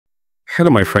Hello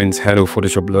my friends, hello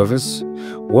Photoshop lovers.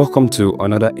 Welcome to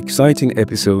another exciting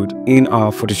episode in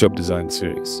our Photoshop design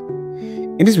series.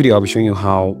 In this video, I'll be showing you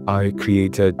how I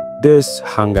created this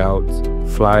hangout,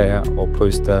 flyer or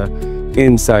poster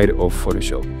inside of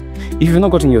Photoshop. If you've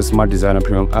not gotten your Smart Designer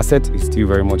Premium asset, it's still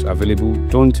very much available.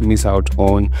 Don't miss out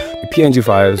on the PNG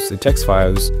files, the text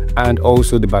files, and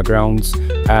also the backgrounds,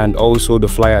 and also the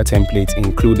flyer templates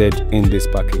included in this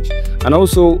package. And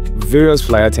also various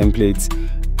flyer templates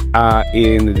are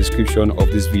in the description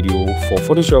of this video for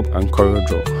Photoshop and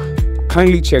CORELDRAW.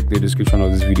 Kindly check the description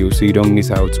of this video so you don't miss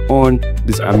out on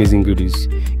these amazing goodies.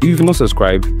 If you've not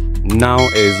subscribed, now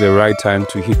is the right time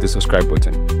to hit the subscribe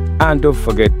button. And don't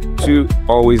forget to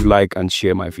always like and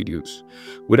share my videos.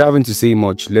 Without having to say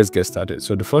much, let's get started.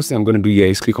 So the first thing I'm going to do here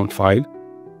is click on File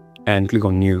and click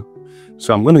on New.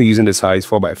 So I'm going to be using the size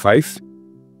 4x5.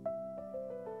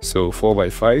 So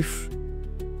 4x5.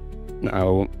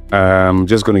 Now I'm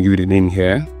just going to give it a name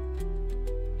here.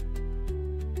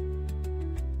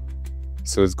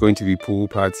 So it's going to be pool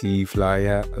party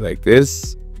flyer like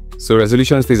this. So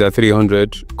resolution stays at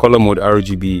 300, color mode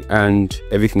RGB, and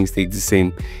everything stays the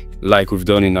same like we've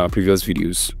done in our previous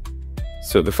videos.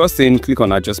 So the first thing, click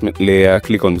on adjustment layer,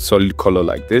 click on solid color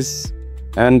like this,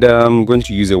 and I'm going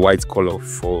to use a white color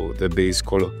for the base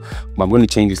color, but I'm going to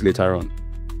change this later on.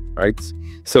 Right,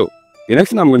 so the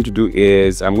next thing I'm going to do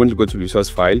is I'm going to go to resource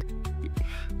file.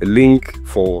 The link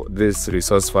for this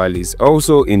resource file is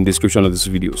also in the description of this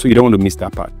video, so you don't want to miss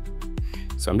that part.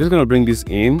 So I'm just going to bring this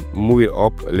in, move it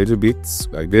up a little bit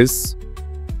like this,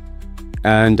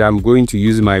 and I'm going to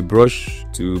use my brush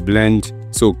to blend.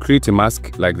 So create a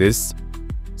mask like this,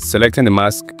 selecting the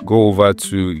mask, go over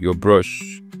to your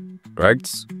brush,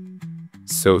 right?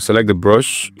 So select the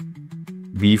brush,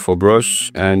 B for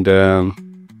brush, and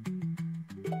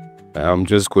I'm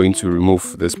just going to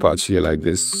remove this part here like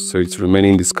this, so it's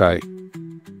remaining the sky,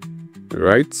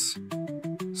 right?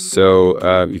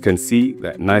 So you can see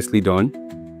that nicely done.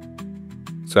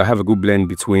 So I have a good blend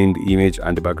between the image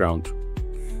and the background.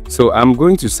 So I'm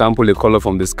going to sample a color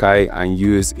from the sky and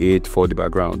use it for the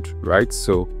background, right?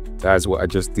 So that's what I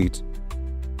just did.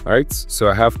 All right, so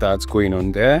I have that going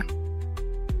on there.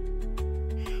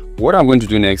 What I'm going to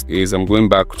do next is I'm going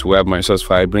back to where I have my source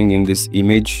file, bring in this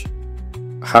image,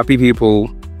 happy people,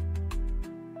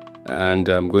 and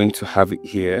I'm going to have it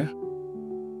here.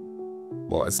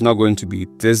 Well, it's not going to be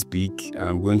this big.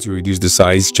 I'm going to reduce the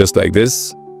size just like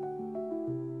this.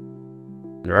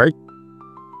 All right,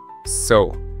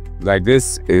 so like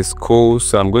this is cool.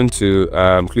 So I'm going to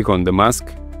click on the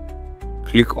mask,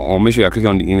 make sure I click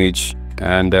on the image,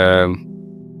 and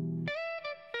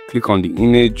click on the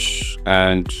image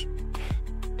and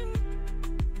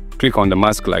click on the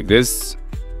mask like this.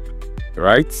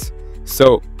 Right,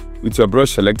 so with your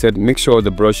brush selected, make sure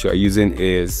the brush you are using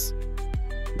is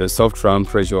the soft round,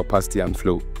 pressure, opacity, and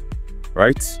flow.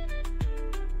 Right,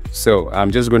 so I'm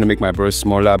just going to make my brush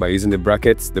smaller by using the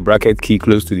brackets, the bracket key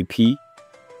close to the P.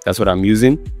 That's what I'm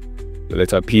using, the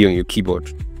letter P on your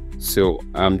keyboard. So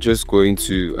I'm just going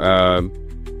to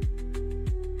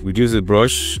reduce the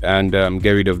brush and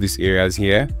get rid of these areas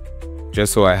here,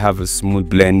 just so I have a smooth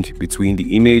blend between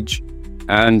the image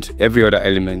and every other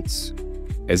element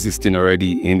existing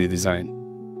already in the design.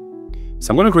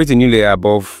 So I'm going to create a new layer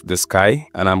above the sky,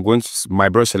 and I'm going to, my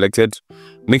brush selected,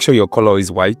 make sure your color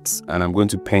is white, and I'm going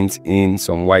to paint in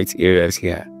some white areas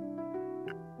here.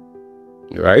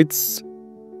 Right,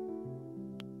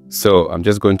 so I'm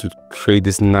just going to create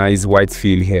this nice white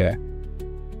feel here.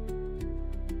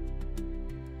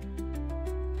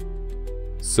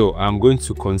 So I'm going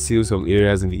to conceal some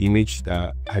areas in the image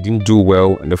that I didn't do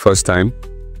well in the first time,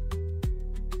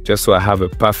 just so I have a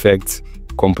perfect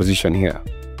composition here.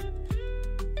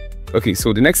 Okay,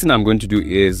 so the next thing I'm going to do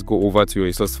is go over to your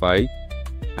resource file,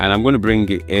 and I'm going to bring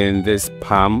in this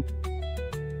palm.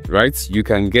 Right, you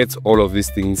can get all of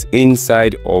these things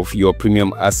inside of your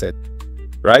premium asset.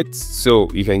 Right, so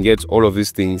you can get all of these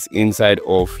things inside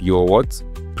of your what?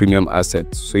 Premium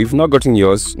asset. So if you've not gotten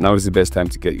yours, now is the best time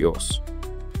to get yours.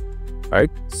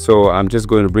 Right, so I'm just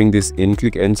going to bring this in,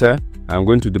 click enter. I'm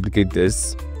going to duplicate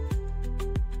this.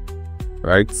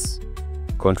 Right,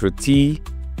 Ctrl T,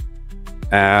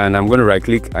 and I'm going to right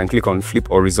click and click on flip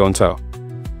horizontal.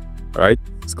 Right,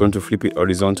 it's going to flip it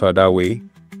horizontal that way,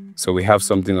 so we have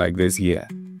something like this here.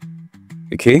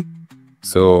 Okay,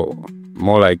 so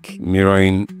more like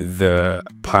mirroring the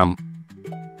palm.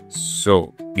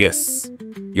 So yes,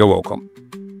 you're welcome.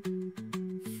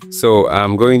 So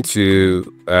I'm going to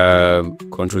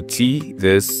Ctrl T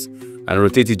this and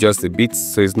rotate it just a bit,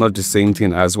 so it's not the same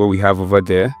thing as what we have over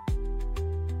there.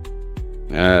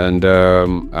 And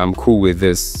I'm cool with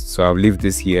this, so I'll leave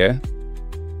this here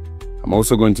I'm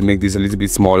also going to make this a little bit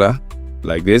smaller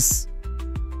like this,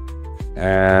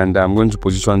 and I'm going to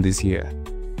position this here.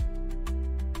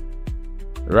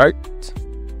 Right,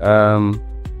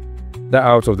 that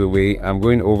out of the way, I'm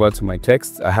going over to my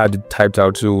text. I had it typed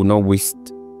out to not waste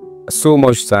so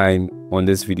much time on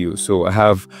this video. So I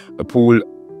have a pool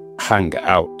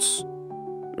hangout,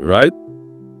 right?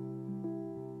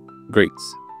 Great.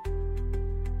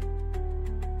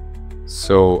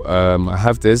 So I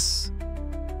have this.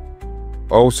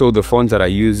 Also, the font that I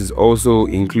use is also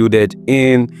included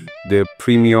in the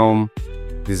premium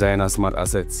designer smart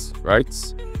assets, right?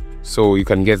 So you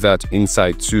can get that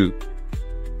inside too.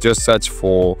 Just search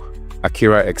for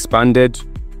Akira Expanded,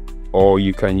 or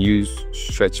you can use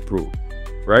Stretch Pro,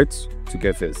 right, to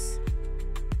get this.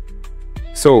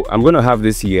 So I'm going to have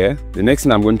this here. The next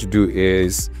thing I'm going to do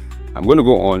is I'm going to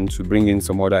go on to bring in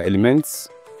some other elements.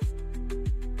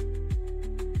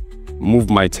 Move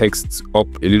my text up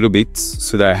a little bit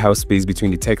so that I have space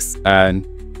between the text and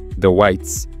the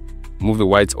whites. Move the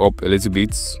whites up a little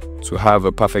bit to have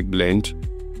a perfect blend.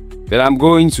 Then I'm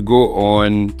going to go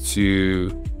on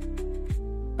to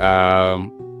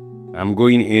I'm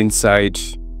going inside.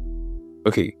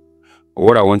 Okay,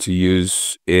 what I want to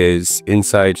use is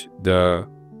inside the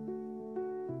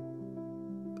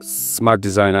smart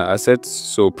designer assets.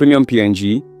 So premium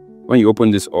PNG, when you open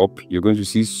this up, you're going to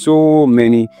see so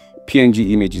many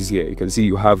PNG images here. You can see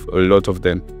you have a lot of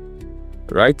them,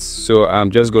 right? So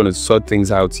I'm just going to sort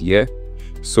things out here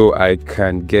so I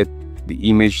can get the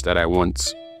image that I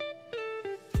want,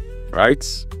 right?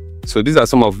 So these are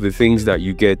some of the things that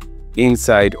you get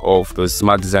inside of the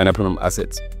smart designer premium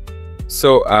assets.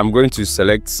 So I'm going to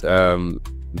select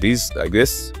these like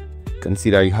this. You can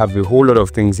see that you have a whole lot of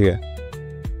things here.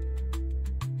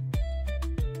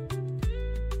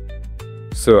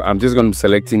 So I'm just going to be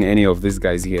selecting any of these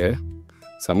guys here.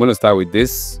 So I'm going to start with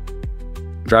this,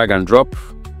 drag and drop.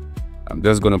 I'm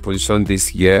just going to position this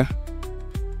here.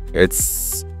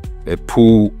 It's a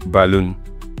pool balloon,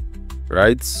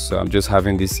 right? So I'm just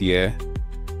having this here.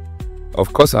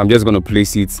 Of course, I'm just going to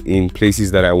place it in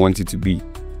places that I want it to be.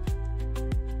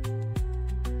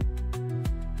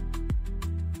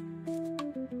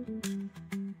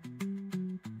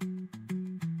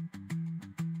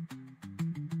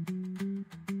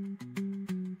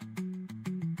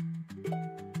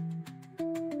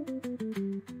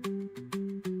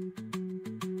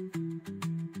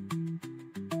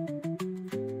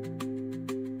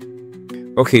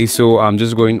 Okay, so I'm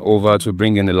just going over to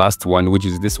bring in the last one, which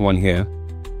is this one here,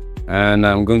 and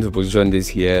I'm going to position this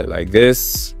here like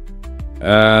this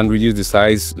and reduce the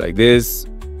size like this.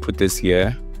 Put this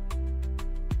here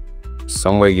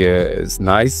somewhere here is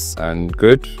nice and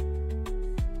good.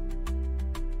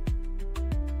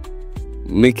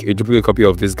 Make a duplicate copy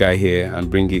of this guy here and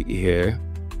bring it here.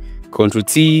 Ctrl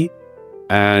T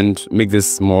and make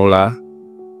this smaller,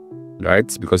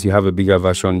 right, because you have a bigger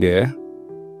version there.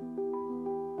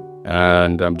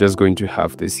 And I'm just going to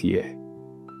have this here.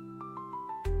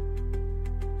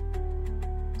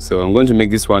 So I'm going to make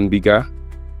this one bigger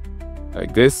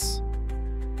like this,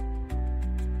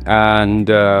 and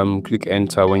click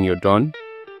enter when you're done.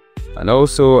 And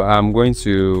also I'm going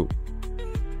to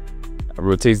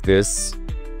rotate this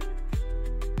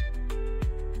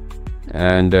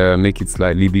and make it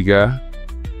slightly bigger.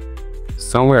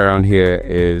 Somewhere around here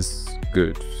is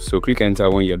good. So click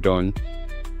enter when you're done,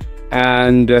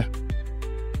 and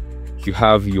you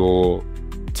have your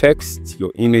text,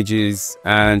 your images,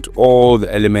 and all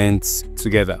the elements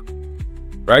together,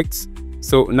 right?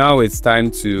 So now it's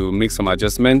time to make some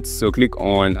adjustments. So click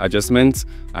on adjustments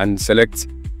and select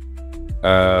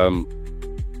color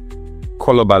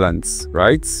balance,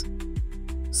 right?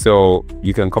 So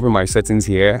you can copy my settings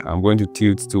here. I'm going to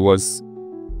tilt towards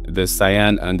the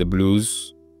cyan and the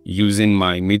blues using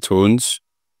my midtones.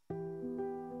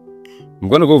 I'm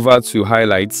going to go over to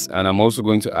highlights, and I'm also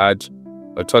going to add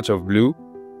a touch of blue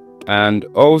and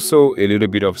also a little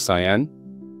bit of cyan,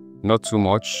 not too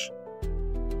much,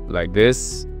 like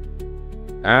this.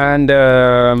 And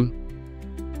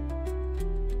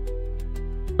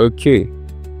okay,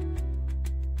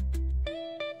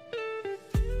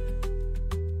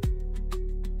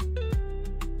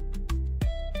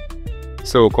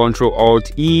 so Ctrl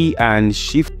Alt E and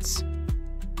Shift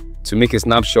to make a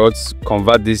snapshot,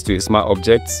 convert this to a smart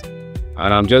object.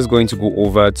 And I'm just going to go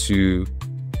over to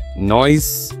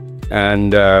noise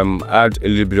and add a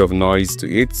little bit of noise to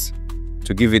it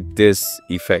to give it this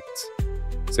effect.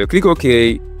 So click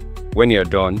OK when you're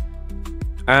done,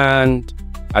 and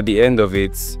at the end of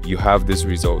it you have this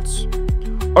result.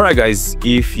 Alright guys,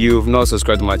 if you've not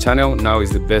subscribed to my channel, now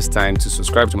is the best time to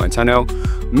subscribe to my channel.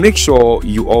 Make sure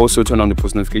you also turn on the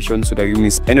post notification so that you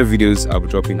miss any videos I'll be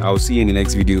dropping. I'll see you in the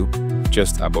next video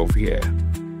just above here.